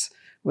starts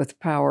with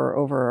power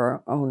over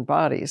our own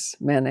bodies,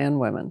 men and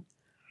women.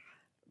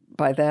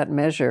 By that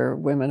measure,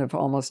 women have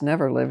almost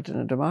never lived in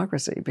a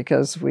democracy,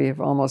 because we have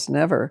almost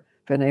never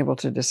been able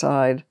to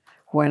decide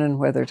when and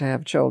whether to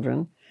have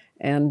children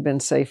and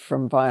been safe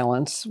from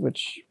violence,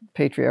 which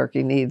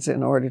patriarchy needs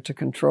in order to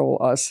control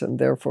us and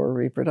therefore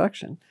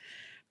reproduction.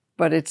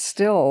 But it's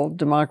still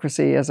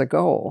democracy as a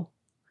goal,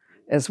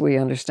 as we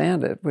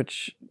understand it,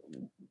 which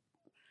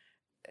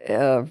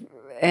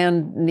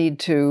and need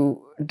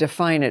to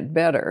define it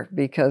better,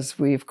 because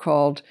we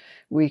called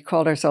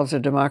ourselves a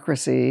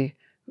democracy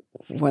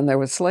when there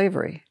was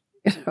slavery.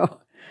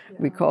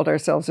 We called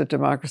ourselves a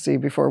democracy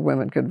before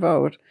women could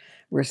vote.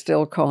 We're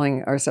still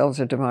calling ourselves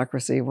a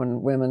democracy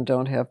when women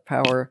don't have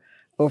power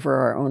over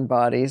our own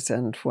bodies,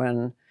 and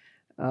when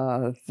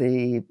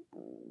the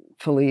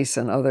police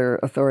and other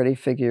authority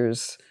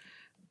figures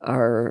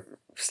are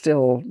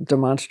still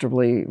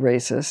demonstrably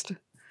racist.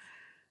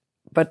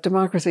 But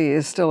democracy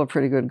is still a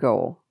pretty good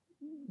goal.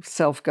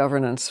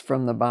 Self-governance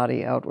from the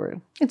body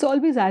outward. It's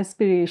always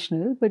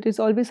aspirational, but it's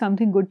always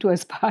something good to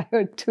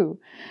aspire to.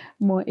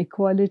 More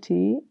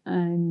equality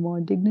and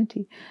more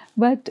dignity.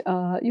 But,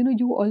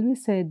 you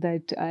always said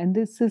that, and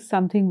this is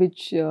something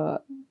which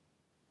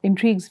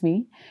intrigues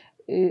me,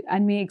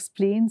 and may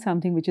explain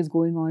something which is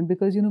going on,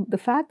 because, the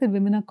fact that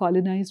women are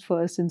colonized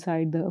first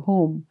inside the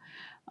home,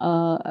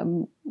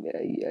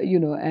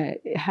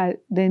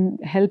 then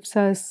helps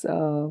us,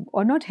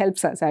 or not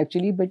helps us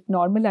actually, but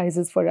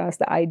normalizes for us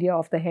the idea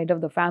of the head of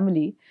the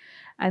family.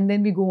 And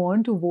then we go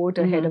on to vote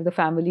a head of the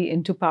family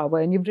into power.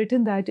 And you've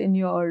written that in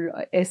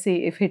your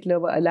essay, If Hitler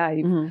Were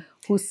Alive,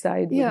 whose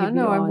side would he be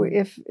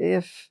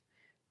on?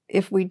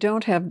 If we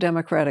don't have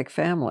democratic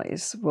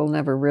families, we'll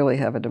never really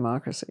have a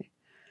democracy.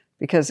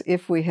 Because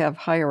if we have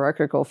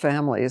hierarchical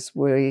families,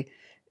 we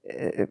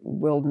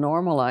will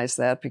normalize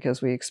that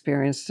because we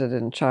experienced it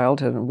in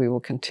childhood, and we will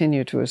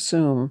continue to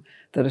assume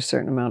that a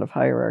certain amount of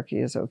hierarchy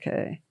is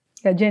okay.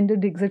 Yeah, gender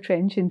digs a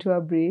trench into our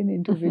brain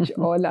into which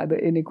all other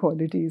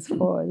inequalities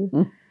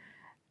fall.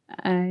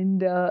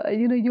 And,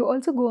 you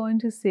also go on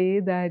to say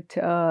that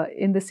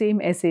in the same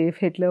essay, If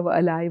Hitler Were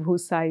Alive,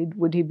 whose side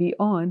would he be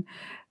on?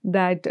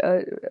 That,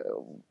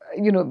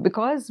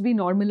 because we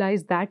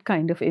normalize that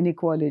kind of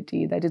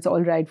inequality, that it's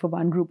all right for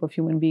one group of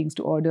human beings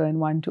to order and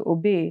one to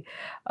obey,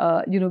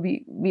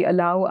 we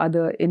allow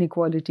other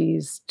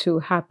inequalities to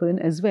happen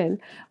as well.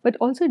 But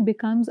also it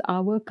becomes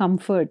our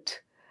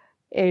comfort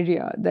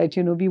area, that,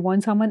 we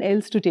want someone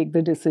else to take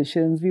the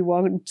decisions, we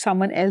want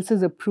someone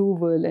else's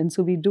approval, and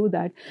so we do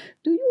that.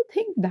 Do you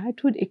think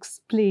that would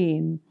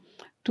explain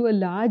to a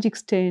large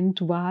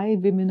extent why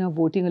women are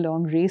voting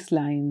along race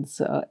lines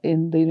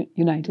in the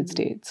United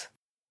States?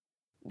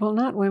 Well,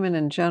 not women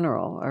in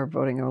general are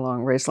voting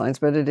along race lines,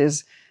 but it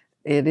is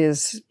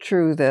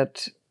true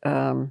that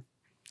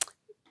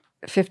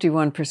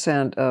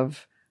 51%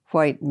 of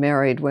white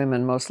married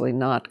women, mostly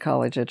not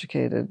college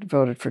educated,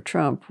 voted for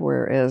Trump,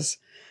 whereas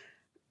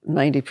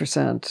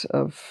 90%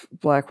 of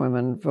black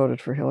women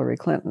voted for Hillary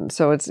Clinton.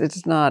 So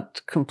it's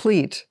not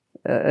complete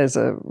as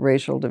a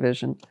racial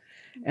division.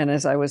 And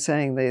as I was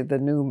saying, the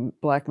new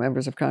black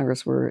members of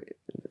Congress were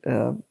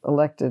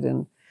elected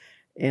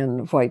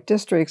in white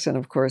districts, and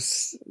of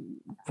course,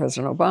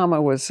 President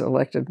Obama was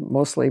elected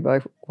mostly by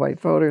white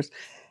voters.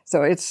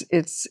 So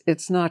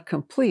it's not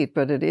complete,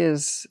 but it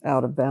is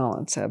out of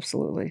balance,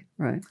 absolutely,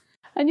 right.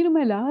 And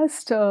my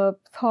last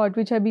thought,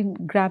 which I've been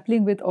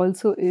grappling with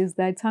also, is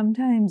that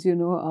sometimes,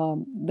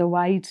 the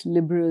white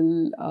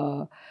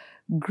liberal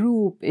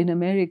group in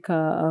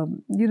America,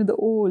 the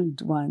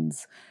old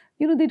ones,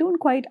 they don't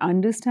quite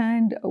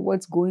understand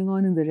what's going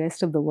on in the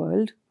rest of the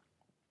world.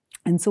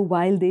 And so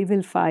while they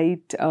will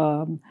fight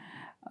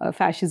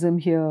fascism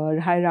here,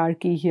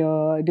 hierarchy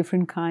here,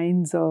 different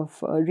kinds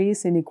of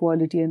race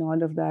inequality and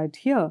all of that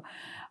here,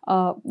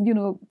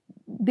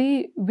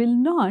 they will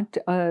not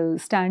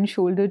stand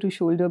shoulder to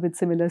shoulder with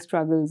similar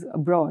struggles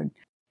abroad.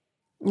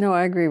 No,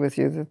 I agree with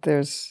you that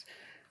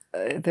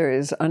there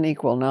is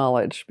unequal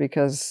knowledge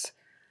because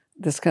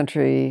this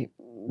country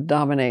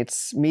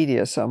dominates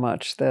media so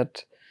much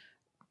that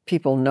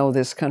people know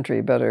this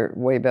country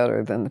way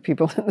better than the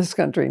people in this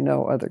country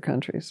know other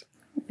countries.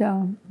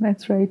 Yeah,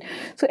 that's right.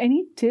 So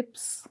any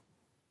tips?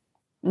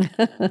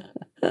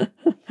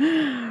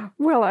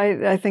 Well,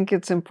 I think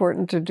it's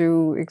important to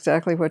do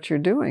exactly what you're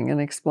doing and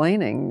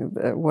explaining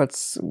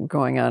what's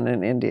going on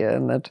in India,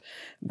 and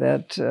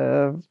that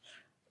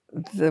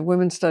the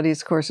women's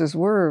studies courses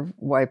were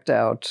wiped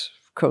out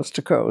coast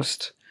to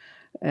coast,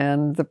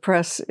 and the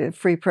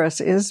free press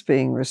is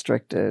being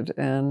restricted,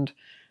 and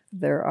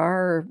there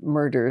are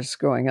murders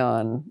going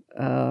on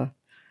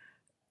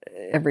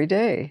every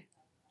day.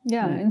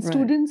 Yeah, and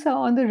students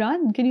are on the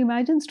run. Can you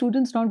imagine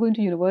students not going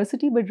to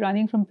university but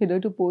running from pillar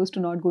to post to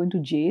not going to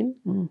jail?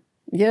 Mm.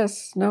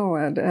 Yes, no,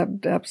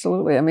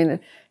 absolutely. I mean,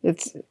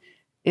 this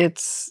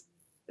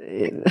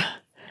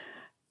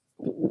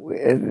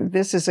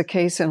is a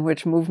case in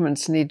which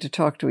movements need to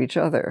talk to each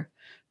other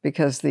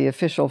because the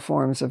official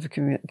forms of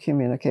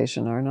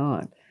communication are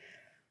not.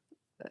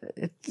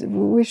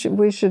 We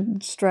should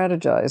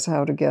strategize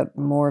how to get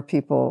more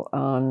people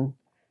on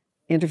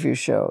interview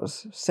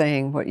shows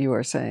saying what you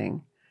are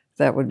saying.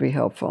 That would be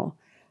helpful.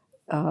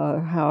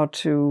 How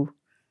to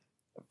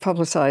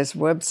publicize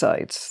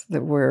websites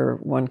where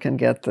one can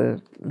get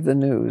the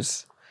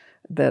news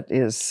that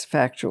is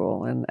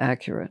factual and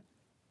accurate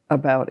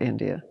about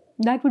India.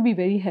 That would be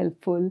very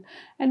helpful.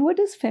 And what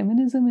does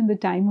feminism in the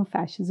time of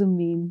fascism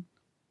mean?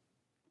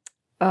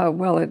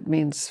 Well, it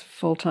means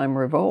full-time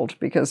revolt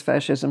because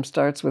fascism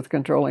starts with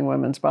controlling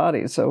women's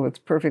bodies. So it's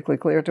perfectly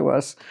clear to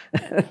us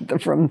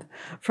from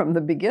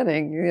the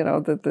beginning,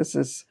 that this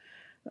is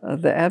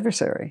the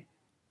adversary.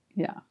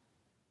 Yeah.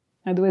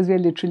 Otherwise, we're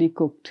literally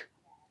cooked.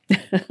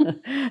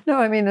 No,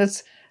 I mean,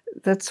 that's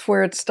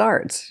where it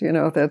starts.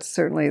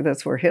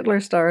 That's where Hitler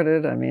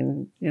started. I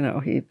mean,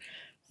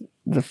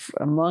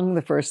 among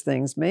the first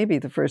things, maybe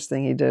the first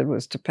thing he did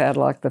was to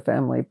padlock the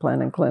family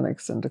planning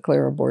clinics and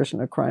declare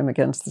abortion a crime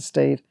against the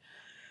state.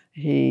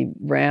 He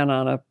ran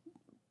on a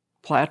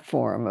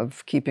platform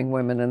of keeping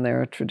women in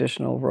their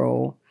traditional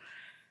role.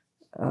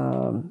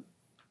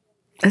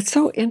 It's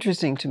so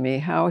interesting to me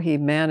how he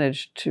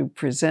managed to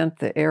present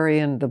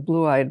the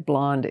blue-eyed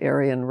blonde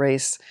Aryan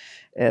race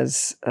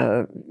as,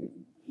 the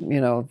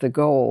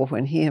goal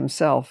when he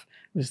himself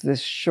was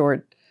this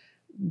short,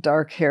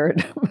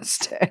 dark-haired,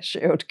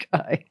 mustachioed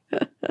guy.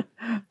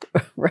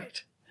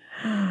 Right.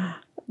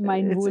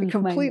 It's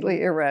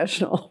completely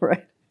irrational,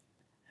 right?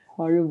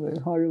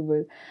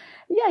 Horrible.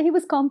 Yeah, he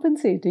was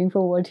compensating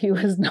for what he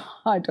was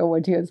not or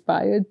what he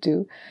aspired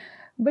to.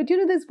 But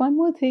there's one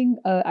more thing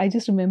I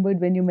just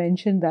remembered when you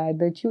mentioned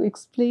that you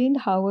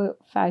explained how a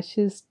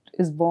fascist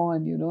is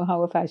born,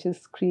 how a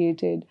fascist is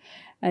created.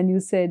 And you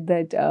said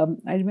that,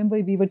 I remember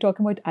we were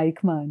talking about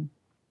Eichmann,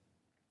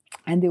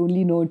 and they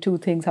only know two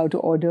things, how to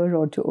order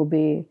or to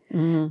obey.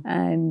 Mm-hmm.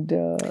 And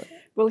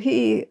well,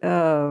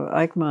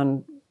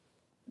 Eichmann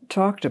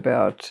talked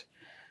about,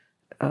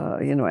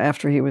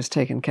 after he was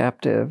taken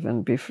captive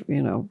and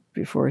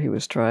before he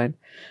was tried,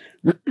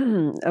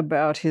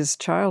 about his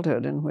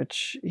childhood in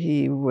which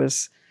he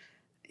was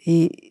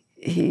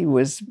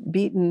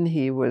beaten.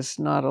 He was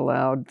not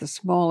allowed the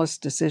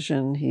smallest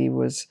decision.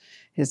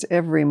 His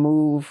every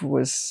move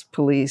was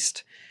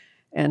policed,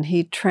 and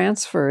he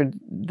transferred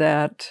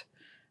that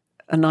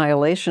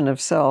annihilation of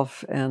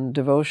self and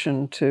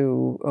devotion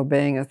to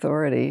obeying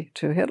authority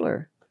to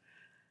Hitler.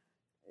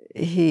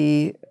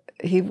 He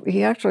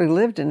actually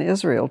lived in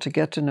Israel to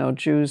get to know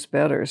Jews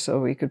better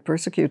so he could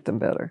persecute them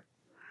better.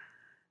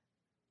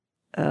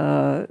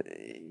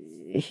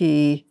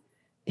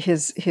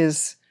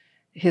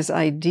 His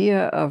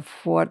idea of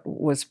what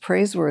was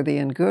praiseworthy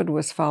and good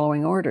was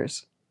following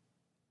orders.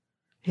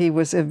 He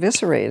was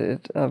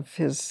eviscerated of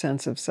his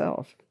sense of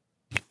self.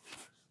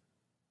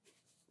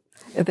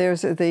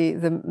 There's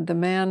the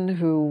man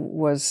who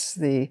was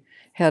the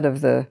head of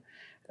the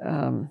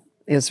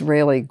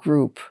Israeli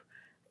group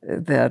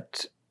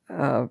that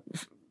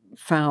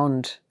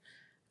found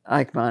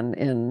Eichmann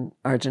in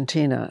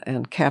Argentina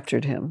and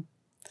captured him,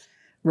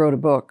 wrote a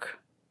book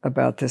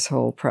about this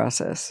whole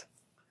process.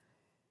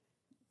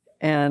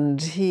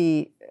 And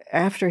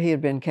after he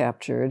had been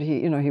captured,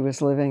 he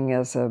was living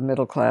as a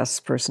middle-class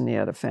person. He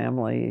had a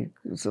family.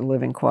 He was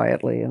living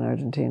quietly in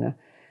Argentina.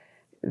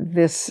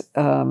 This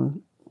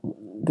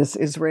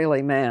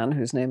Israeli man,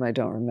 whose name I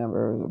don't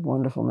remember, a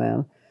wonderful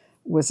man,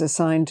 was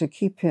assigned to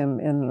keep him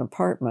in an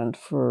apartment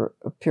for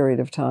a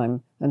period of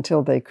time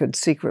until they could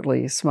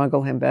secretly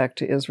smuggle him back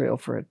to Israel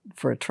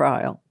for a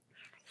trial.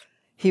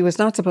 He was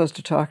not supposed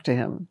to talk to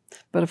him,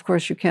 but of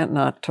course you can't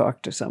not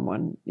talk to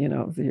someone,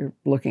 you're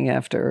looking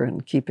after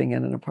and keeping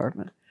in an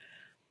apartment.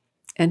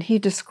 And he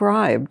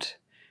described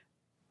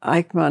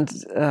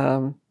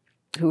Eichmann,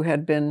 who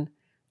had been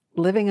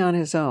living on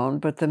his own,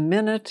 but the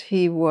minute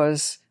he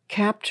was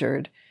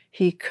captured,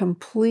 he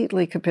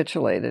completely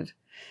capitulated.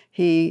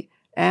 He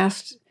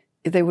asked,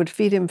 they would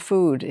feed him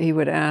food. He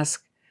would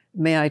ask,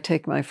 "May I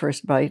take my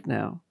first bite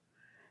now?"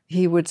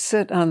 He would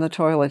sit on the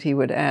toilet. He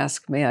would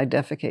ask, "May I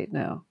defecate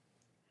now?"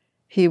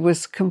 He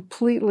was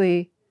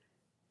completely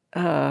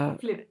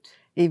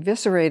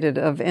eviscerated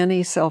of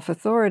any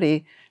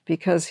self-authority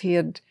because he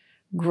had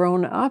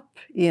grown up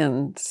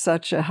in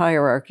such a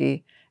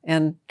hierarchy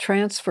and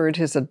transferred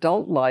his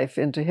adult life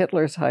into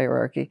Hitler's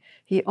hierarchy.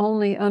 He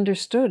only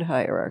understood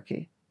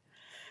hierarchy.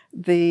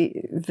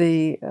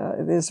 The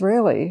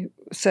Israeli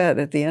said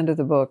at the end of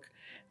the book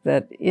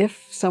that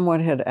if someone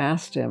had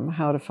asked him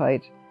how to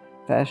fight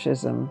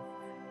fascism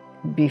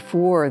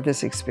before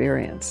this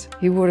experience,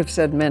 he would have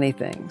said many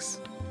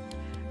things.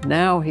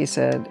 Now, he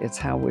said, it's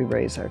how we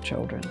raise our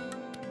children.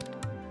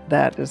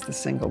 That is the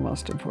single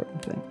most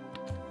important thing.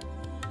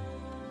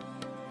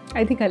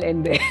 I think I'll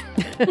end there.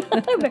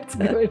 That's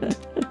good.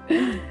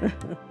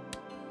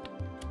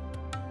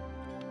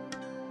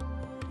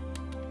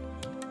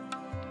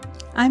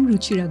 I'm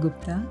Ruchira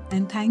Gupta,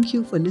 and thank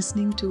you for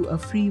listening to A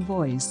Free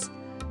Voice.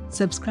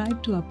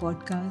 Subscribe to our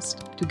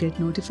podcast to get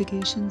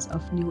notifications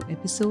of new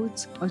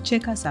episodes, or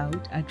check us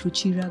out at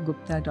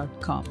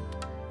ruchiragupta.com.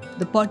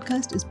 The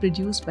podcast is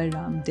produced by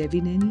Ram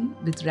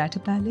Devineni with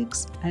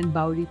Ratapalix and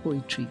Bowery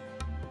Poetry.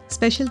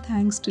 Special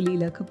thanks to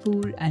Leela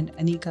Kapoor and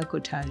Anika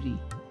Kothari.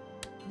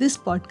 This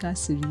podcast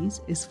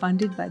series is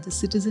funded by the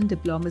Citizen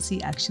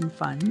Diplomacy Action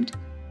Fund,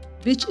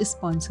 which is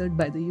sponsored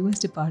by the US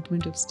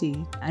Department of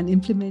State and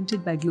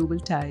implemented by Global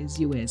Ties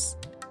US,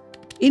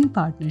 in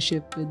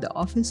partnership with the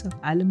Office of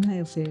Alumni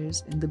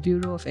Affairs in the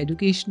Bureau of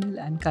Educational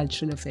and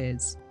Cultural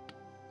Affairs.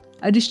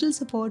 Additional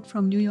support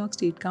from New York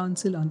State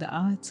Council on the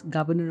Arts,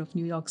 Governor of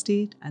New York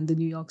State, and the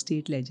New York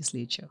State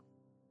Legislature.